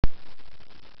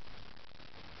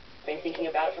Been thinking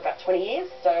about it for about 20 years,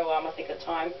 so I think the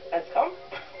time has come.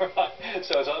 Right.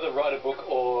 So it's either write a book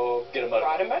or get a motorbike.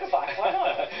 Ride a motorbike, why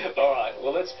not? All right.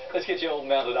 Well, let's get you all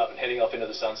mounted up and heading off into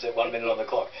the sunset. 1 minute on the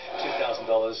clock.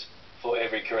 $2,000 for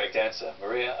every correct answer.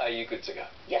 Maria, are you good to go?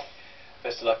 Yes.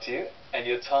 Best of luck to you. And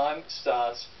your time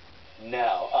starts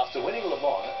now. After winning Le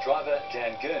Mans, driver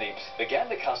Dan Gurney began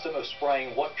the custom of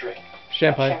spraying what drink?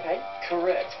 Champagne. Champagne.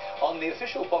 Correct. On the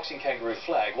official boxing kangaroo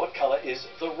flag, what colour is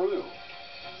the roux?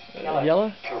 Yellow.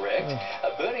 Yellow? Correct.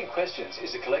 Oh. Burning Questions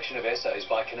is a collection of essays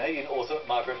by Canadian author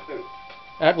Margaret who?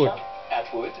 Atwood.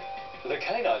 Atwood. The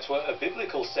Cainites were a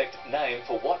biblical sect named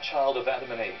for what child of Adam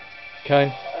and Eve?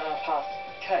 Cain. Pass.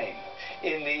 Cain.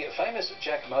 In the famous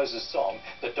Jack Moses song,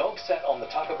 the dog sat on the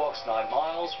tucker box 9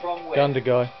 miles from where?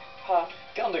 Gundagai. Pass.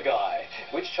 Gundagai.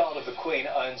 Which child of the Queen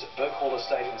owns Birkhall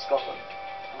Estate in Scotland?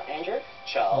 Andrew.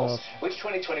 Charles. Which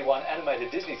 2021 animated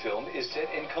Disney film is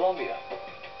set in Colombia?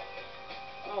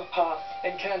 Pass.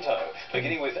 Encanto.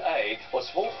 Beginning with A, what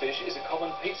small fish is a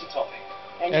common pizza topping?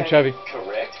 Anchovy.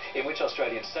 Correct. In which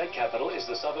Australian state capital is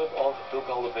the suburb of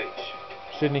Bilgola Beach?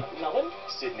 Sydney. Melbourne.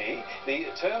 Sydney. The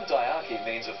term diarchy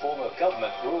means a form of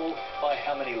government ruled by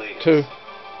how many leaders? 2.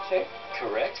 2.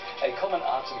 Correct. A common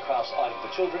arts and crafts item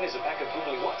for children is a pack of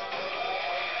googly what?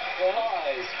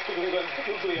 Eyes.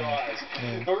 Googly eyes.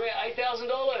 Maria, $8,000.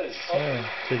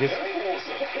 Tickets. Very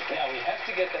awesome. Now, we have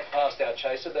to get that past our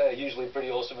chaser. They're usually pretty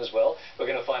awesome as well. We're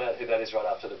going to find out who that is right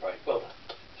after the break. Well done.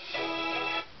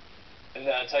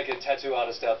 And take a tattoo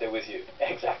artist out there with you.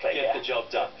 Exactly, Get the job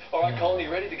done. All right, Colin,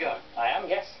 you ready to go? I am,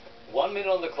 yes. 1 minute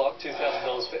on the clock,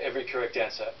 $2,000 for every correct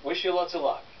answer. Wish you lots of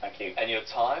luck. Thank you. And your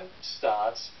time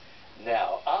starts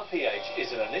now. RPH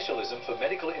is an initialism for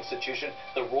medical institution,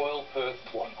 the Royal Perth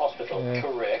what? Hospital. Yeah.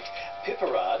 Correct.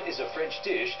 Piperade is a French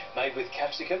dish made with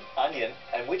capsicum, onion,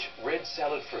 and which red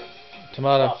salad fruit?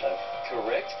 Tomato.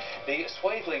 Correct. The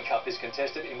Swaithling Cup is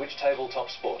contested in which tabletop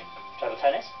sport? Table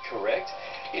tennis. Correct.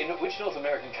 In which North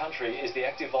American country is the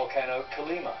active volcano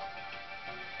Colima?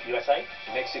 USA.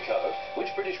 Mexico. Which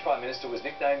British Prime Minister was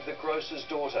nicknamed the Grocer's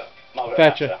Daughter? Margaret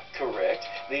Thatcher. Correct.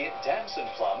 The damson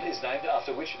plum is named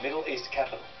after which Middle East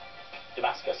capital?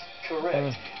 Damascus.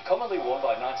 Correct. Commonly worn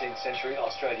by 19th century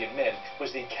Australian men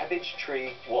was the cabbage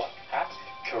tree what? Hat.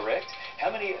 Correct.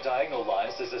 How many diagonal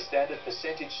lines does the standard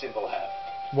percentage symbol have?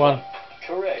 1.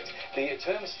 Correct. The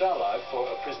term Stalag for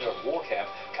a prisoner of war camp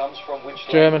comes from which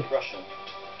German. language? Russian.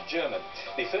 German.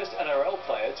 The first NRL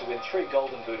player to win 3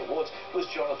 Golden Boot awards was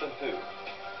Jonathan who?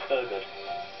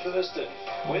 Thurston.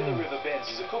 Where the River Bends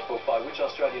is a cookbook by which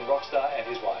Australian rock star and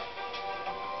his wife?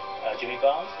 Jimmy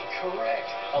Barnes. Correct.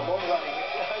 A long-running...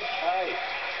 Okay.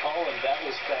 Colin, that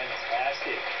was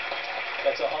fantastic.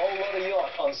 That's a whole lot of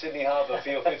yacht on Sydney Harbour for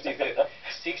your 55th.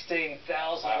 $16,000.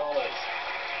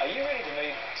 Are you ready to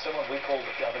meet someone we call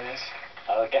the Governess?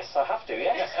 I guess I have to,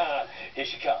 yes. Here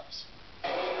she comes.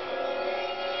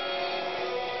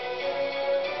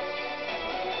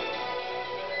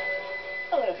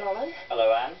 Hello, Colin.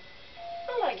 Hello, Anne.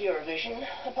 I like Eurovision,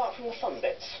 apart from the fun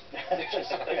bits.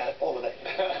 Just, all of it.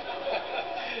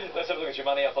 Let's have a look at your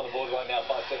money up on the board right now.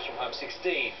 5 steps from home,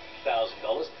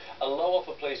 $16,000. A low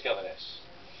offer, please, Governess.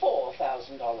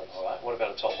 $4,000. All right, what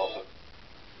about a top offer?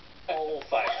 All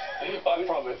thanks. I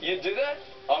promise. You'd do that?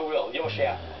 I will. Your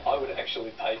share. I would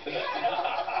actually pay for that.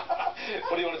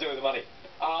 What do you want to do with the money?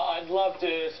 I'd love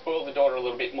to spoil the daughter a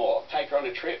little bit more. Take her on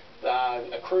a trip,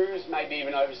 a cruise, maybe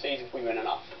even overseas if we win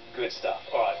enough. Good stuff.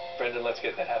 All right, Brendan, let's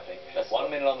get that happening. That's 1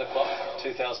 minute on the clock,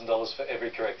 $2,000 for every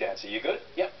correct answer. You good?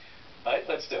 Yep. Mate,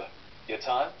 let's do it. Your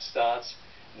time starts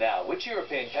now. Which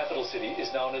European capital city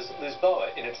is known as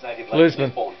Lisboa in its native language?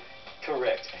 Lisbon.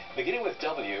 Correct. Beginning with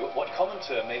W, what common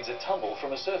term means a tumble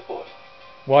from a surfboard?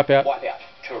 Wipeout. Wipeout.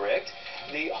 Correct.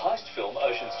 The heist film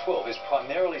Ocean's 12 is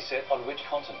primarily set on which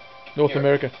continent? North Europe.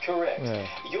 America. Correct. Yeah.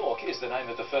 York is the name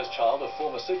of the first child of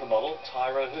former supermodel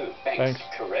Tyra who? Banks.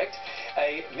 Correct.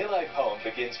 A Millet poem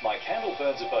begins, "My candle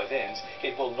burns at both ends,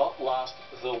 it will not last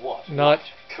the what?" Night.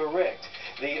 Correct.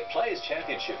 The Players'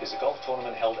 Championship is a golf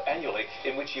tournament held annually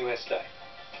in which US state?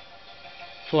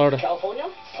 Florida.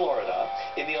 California? Florida.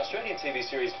 In the Australian TV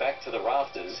series Back to the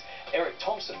Rafters, Eric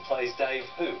Thompson plays Dave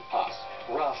who? Pass.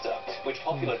 Rafter. Which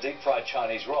popular deep-fried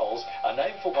Chinese rolls are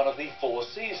named for one of the 4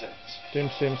 seasons? Dim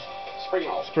Sims. Spring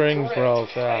roll. Springs Correct. rolls.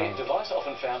 A device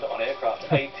often found on aircraft,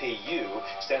 APU,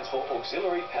 stands for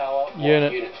Auxiliary Power what?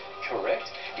 Unit. Correct.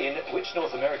 In which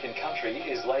North American country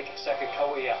is Lake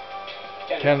Sacagawea?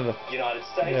 Canada. United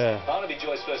States. Yeah. Barnaby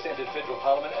Joyce first entered federal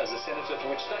parliament as a senator for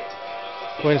which state?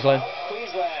 Queensland.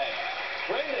 Queensland.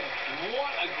 Brendan,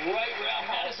 what a great round.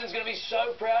 Madison's going to be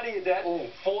so proud of you, Dad.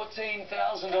 $14,000.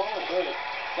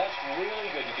 That's really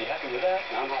good. You'd be happy with that?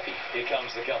 I'm happy. Here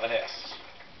comes the governess.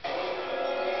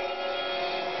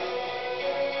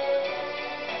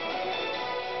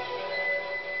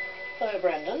 Hello,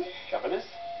 Brendan. Governess?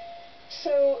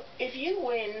 So, if you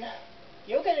win,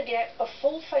 you're going to get a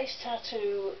full face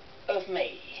tattoo of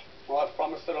me. Well, I've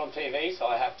promised it on TV, so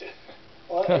I have to.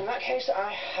 Well, in that case,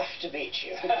 I have to beat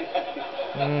you.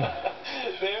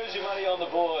 There's your money on the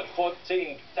board.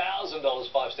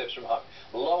 $14,000, 5 steps from home.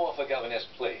 Low offer, governess,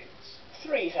 please.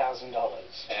 $3,000.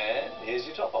 And here's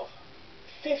your top offer.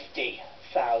 $50,000.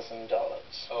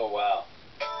 Oh, wow.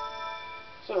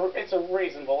 So it's a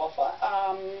reasonable offer.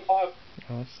 Oh,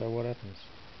 so what happens?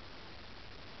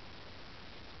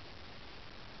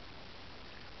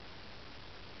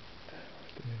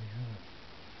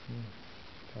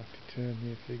 Tough to turn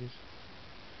here, figures.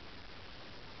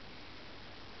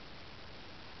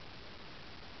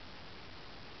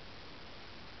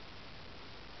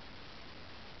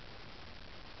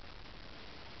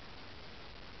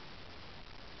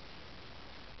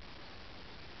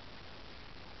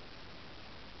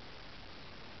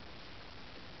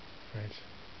 Right.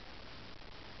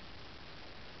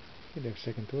 You'd have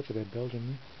second thoughts about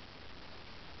Belgium.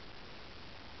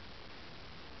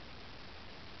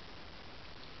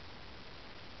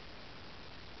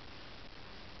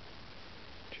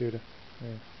 Tudor,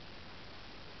 yeah.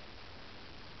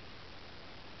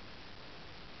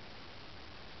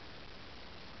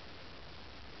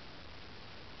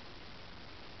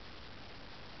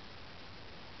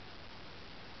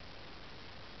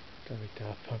 Don't be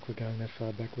Daft Punk, we're going that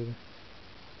far back with it.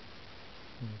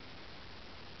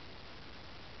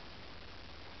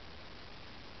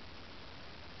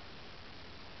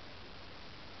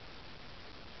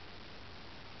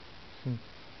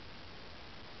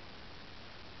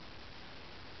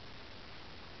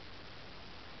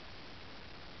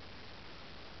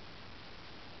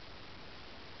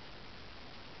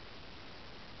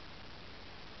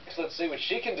 Let's see what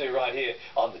she can do right here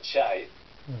on the chain.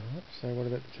 Alright, so what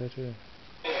about the tattoo?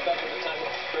 Back on the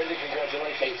table. Brendan,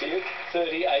 congratulations to you.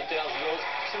 $38,000.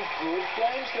 Some good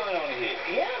games going on here.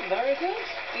 Yeah, very good.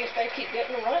 If they keep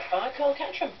getting them right, I can't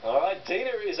catch them. All right,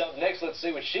 Dina is up next. Let's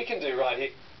see what she can do right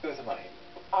here with the money.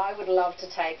 I would love to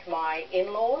take my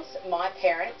in-laws, my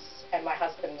parents, and my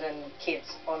husband and kids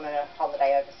on a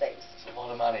holiday overseas. It's a lot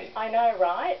of money. I know,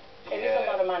 right? It is Yeah.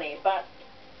 a lot of money, but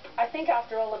I think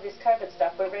after all of this COVID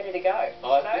stuff, we're ready to go.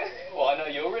 Well, I know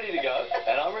you're ready to go,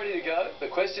 and I'm ready to go. The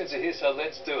questions are here, so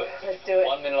let's do it. Let's do it.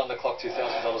 1 minute on the clock,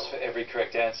 $2,000 for every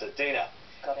correct answer. Dina,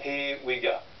 Got it. here we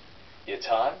go. Your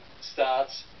time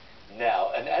starts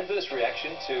now. An adverse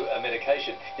reaction to a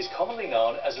medication is commonly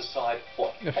known as a side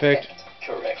what? Effect.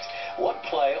 Correct. What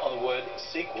play on the word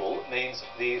sequel means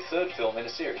the third film in a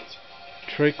series?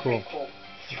 Treacle.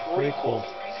 Prequel.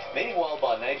 Meaning while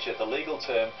by nature the legal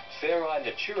term ferae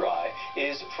naturae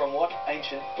is from what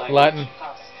ancient language? Latin.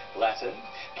 Pass. Latin.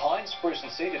 Pine, spruce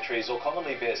and cedar trees all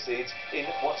commonly bear seeds in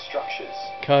what structures?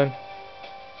 Cone.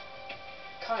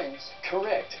 Cones.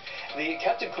 Correct. The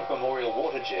Captain Cook Memorial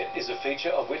water jet is a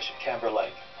feature of which Canberra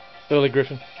lake? Burley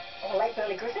Griffin. Or Lake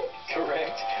Burley Griffin?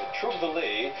 Correct.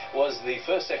 Trubali was the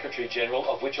first Secretary General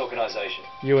of which organisation?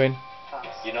 UN.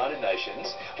 Pass. United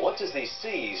Nations. What does the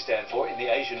C stand for in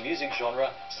the Asian music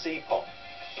genre C-pop?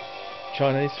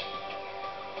 Chinese.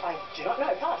 I do not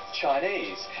know. Pass.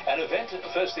 Chinese. An event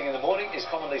first thing in the morning is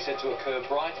commonly said to occur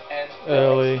bright and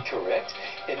Early. Correct.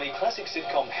 In the classic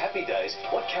sitcom Happy Days,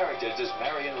 what character does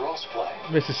Marion Ross play?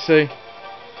 Mrs. C.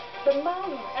 The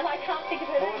mum, and I can't think of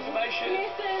her More name. information.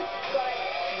 Mrs. Got it.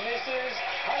 Mrs.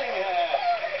 Cunningham.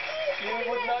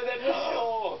 You would know that for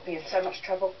sure. Be in so much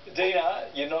trouble. Dina,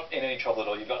 you're not in any trouble at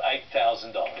all. You've got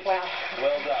 $8,000. Wow.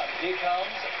 Well done. Here comes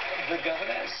the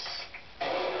governess.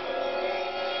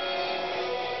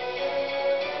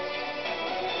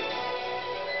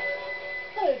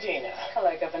 Hello, Dina.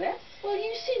 Hello, Governess. Well,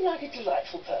 you seem like a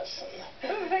delightful person.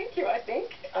 Oh, thank you, I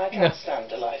think. I can't stand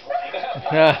delightful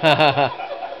people.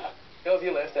 Go with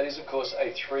your left. That is, of course,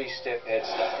 a 3-step head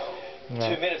start.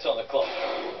 Right. 2 minutes on the clock.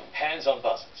 Hands on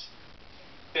buzzers.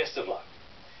 Best of luck.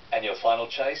 And your final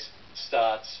chase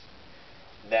starts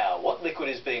now. What liquid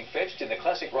is being fetched in the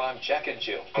classic rhyme Jack and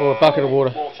Jill? Or a bucket of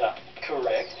water. Water.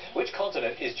 Correct. Which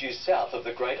continent is due south of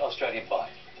the Great Australian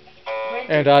Bight?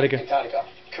 Antarctica. Antarctica.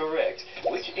 Correct.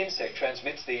 Which insect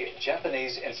transmits the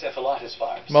Japanese encephalitis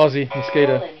virus? Mozzie.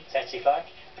 Mosquito. Colin. Satsy-fi.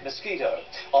 Mosquito.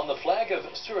 On the flag of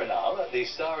Suriname, the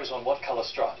star is on what colour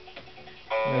stripe?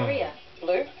 Maria.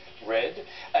 Blue. Red.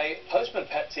 A Postman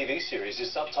Pat TV series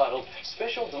is subtitled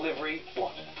Special Delivery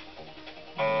what?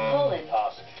 Poland.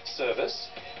 Pass. Service.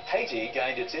 Haiti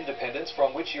gained its independence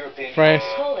from which European France.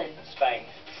 Poland. Spain.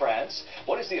 France.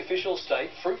 What is the official state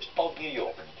fruit of New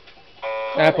York?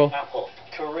 Apple. Apple.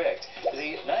 Correct.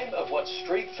 The name of what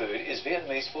street food is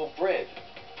Vietnamese for bread?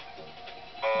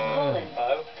 Poland.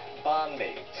 Oh, banh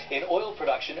mi. In oil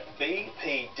production,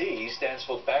 BPD stands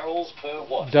for barrels per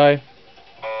what? Day.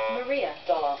 Maria.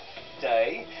 Dollar.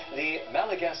 Day. The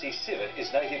Malagasy civet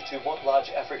is native to what large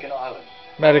African island?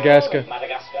 Madagascar.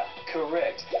 Madagascar.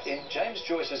 Correct. In James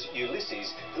Joyce's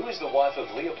Ulysses, who is the wife of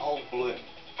Leopold Bloom?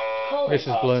 Poland.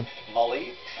 Mrs. Bloom.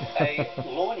 Molly. A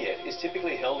lorgnette is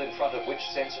typically held in front of which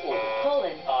sense organ?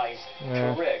 Poland. Eyes.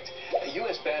 Yeah. Correct. A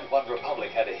US band One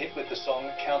Republic had a hit with the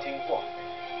song Counting What?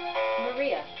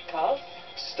 Maria. Cov.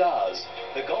 Stars.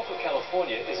 The Gulf of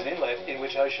California is an inlet in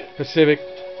which ocean? Pacific.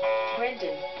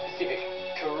 Brendan. Pacific.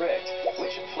 Correct.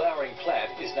 Which flowering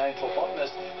plant is named for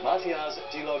botanist Mathias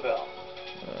de Lobel?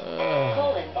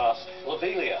 Poland. Pass.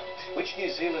 Lobelia. Which New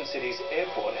Zealand city's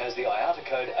airport has the IATA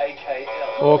code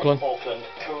AKL? Auckland. Auckland.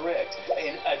 Correct.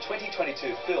 In a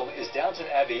 2022 film, is Downton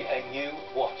Abbey a new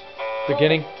what?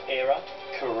 Beginning. Era.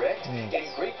 Correct. In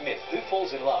Greek myth, who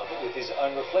falls in love with his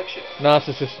own reflection?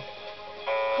 Narcissus.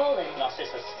 Poland.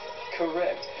 Narcissus.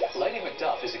 Correct. Lady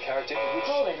Macduff is a character in which...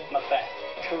 Poland. Macbeth.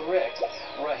 Correct.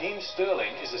 Raheem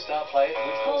Sterling is a star player in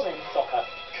which... Poland. Soccer.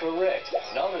 Correct.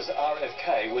 Known as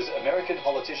RFK was American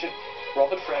politician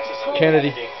Robert Francis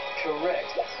Kennedy. Correct.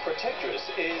 Protectress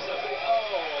is...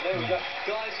 Oh, there we go.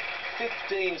 Guys,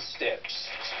 15 steps.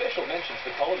 Special mention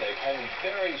for Colin there. Came in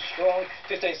very strong.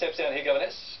 15 steps down here,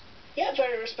 Governess. Yeah,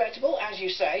 very respectable, as you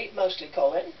say, mostly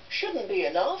Colin. Shouldn't be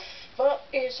enough, but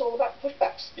it's all about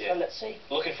pushbacks. Yeah. So let's see.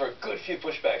 Looking for a good few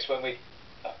pushbacks when we...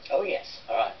 Oh, yes.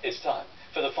 All right, it's time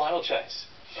for the final chase.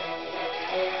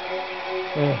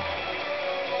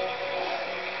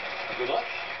 Good luck.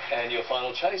 And your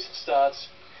final chase starts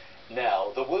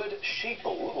now. The word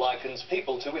sheeple likens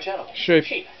people to which animal? Sheep.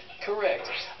 Sheep. Correct.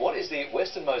 What is the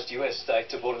westernmost US state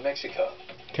to border Mexico?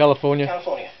 California.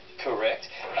 California. Correct.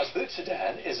 A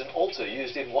bootsudan is an altar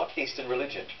used in what Eastern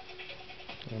religion?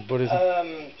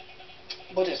 Buddhism.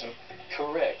 Buddhism.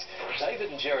 Correct. David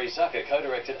and Jerry Zucker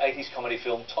co-directed 80s comedy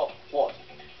film Top What?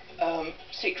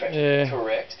 Secret. Yeah.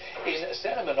 Correct. In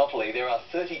Santa Monopoly there are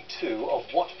 32 of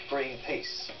what green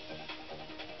piece?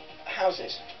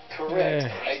 Houses. Correct.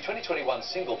 Yeah. A 2021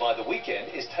 single by The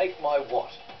Weeknd is Take My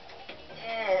What?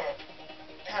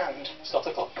 Hand. Stop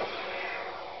the clock.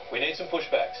 We need some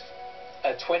pushbacks.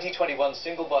 A 2021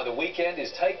 single by The Weeknd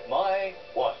is Take My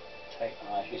What? Take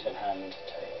my, she said hand,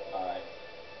 take my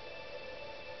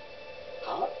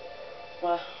heart?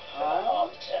 My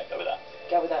heart. Yeah, go with that.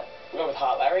 Go with that. We'll go with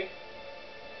heart, Larry.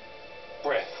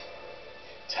 Breath.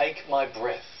 Take my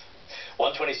breath.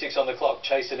 1:26 on the clock.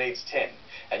 Chaser needs 10.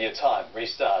 And your time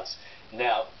restarts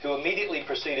now. Who immediately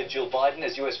preceded Jill Biden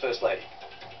as US First Lady?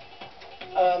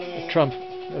 Trump.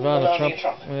 Ivana Melania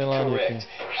Trump. Trump. Melania, Correct.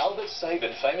 Albert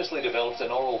Sabin famously developed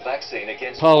an oral vaccine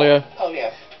against... Polio.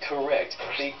 Polio. Correct.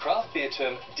 The craft beer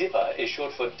term dipper is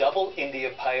short for Double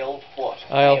India Pale what?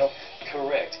 Ale.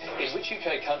 Correct. In which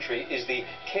UK country is the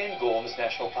Cairngorms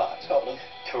National Park? Scotland.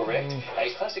 Correct.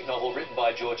 A classic novel written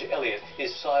by George Eliot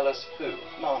is Silas who?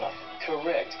 Marner.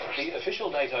 Correct. The official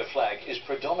NATO flag is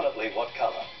predominantly what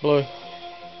colour? Blue.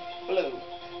 Blue.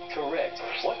 Correct.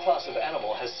 What class of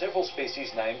animal has several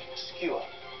species named skewer?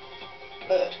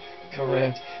 Bird.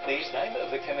 Correct. The name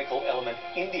of the chemical element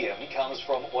indium comes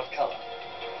from what colour?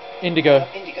 Indigo.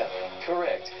 Indigo.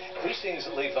 Correct. Who sings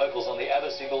lead vocals on the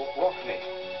ABBA single Rock Me?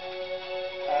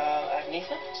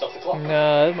 Agnetha. Stop the clock.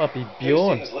 No, it might be Who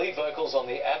Bjorn. sings lead vocals on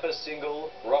the ABBA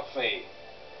single Rock Me?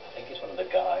 I think it's one of the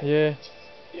guys. Yeah.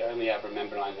 The only ABBA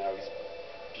member I know is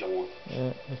Bjorn.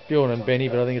 Yeah. It's Bjorn and Benny,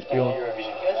 but I think it's Bjorn.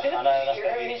 Eurovision. I know, that's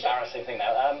going to be an embarrassing thing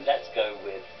now. Let's go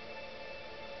with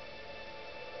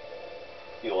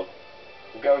Bjorn.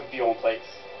 We'll go with Bjorn, please.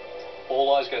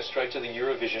 All eyes go straight to the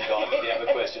Eurovision guy with the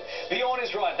ABBA question. Bjorn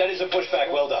is right. That is a pushback.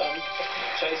 Well done.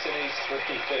 Chaser needs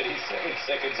 37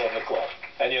 seconds on the clock.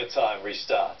 And your time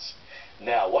restarts.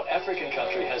 Now, what African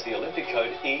country has the Olympic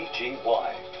code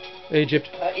EGY? Egypt.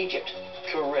 Egypt.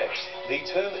 Correct. The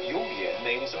term Jungian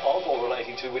means of or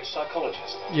relating to which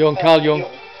psychologist? Jung. Carl Jung.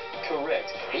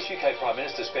 Correct. Which UK Prime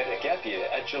Minister spent a gap year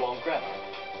at Geelong Grammar?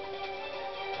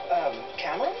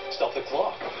 Cameron. Stop the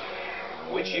clock.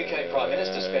 Which UK Prime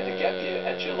Minister spent a gap year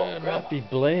at Geelong It Grammar? might be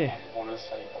Blair. I want to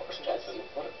say Boris Johnson.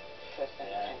 First name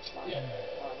comes to mind.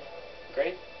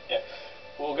 Agreed? Yeah.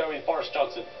 We'll go with Boris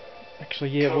Johnson.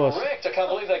 Actually, yeah, it was. Correct. I can't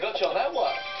believe they got you on that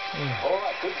one. All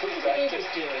right, good pushback.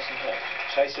 Easiest deal, isn't it?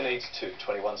 Chaser needs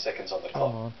 21 seconds on the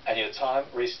clock. Come on. And your time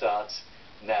restarts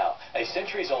Now, a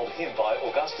centuries-old hymn by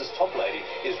Augustus Toplady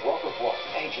is Rock of what?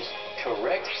 Ages.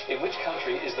 Correct. In which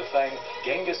country is the famed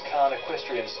Genghis Khan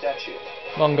equestrian statue?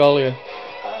 Mongolia.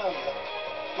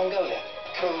 Mongolia.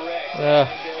 Correct. Yeah.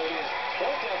 And there it is.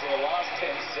 Right down to the last 10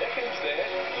 seconds there.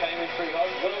 Came in pretty hot.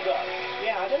 Well done.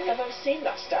 Yeah, I don't think I've ever seen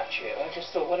that statue. I just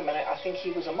thought, wait a minute, I think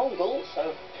he was a Mongol,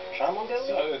 so try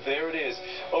Mongolia. So there it is.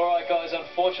 All right, guys,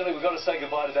 unfortunately, we've got to say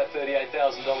goodbye to that $38,000,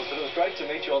 but it was great to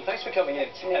meet you, and thanks for coming in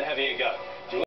and having a go.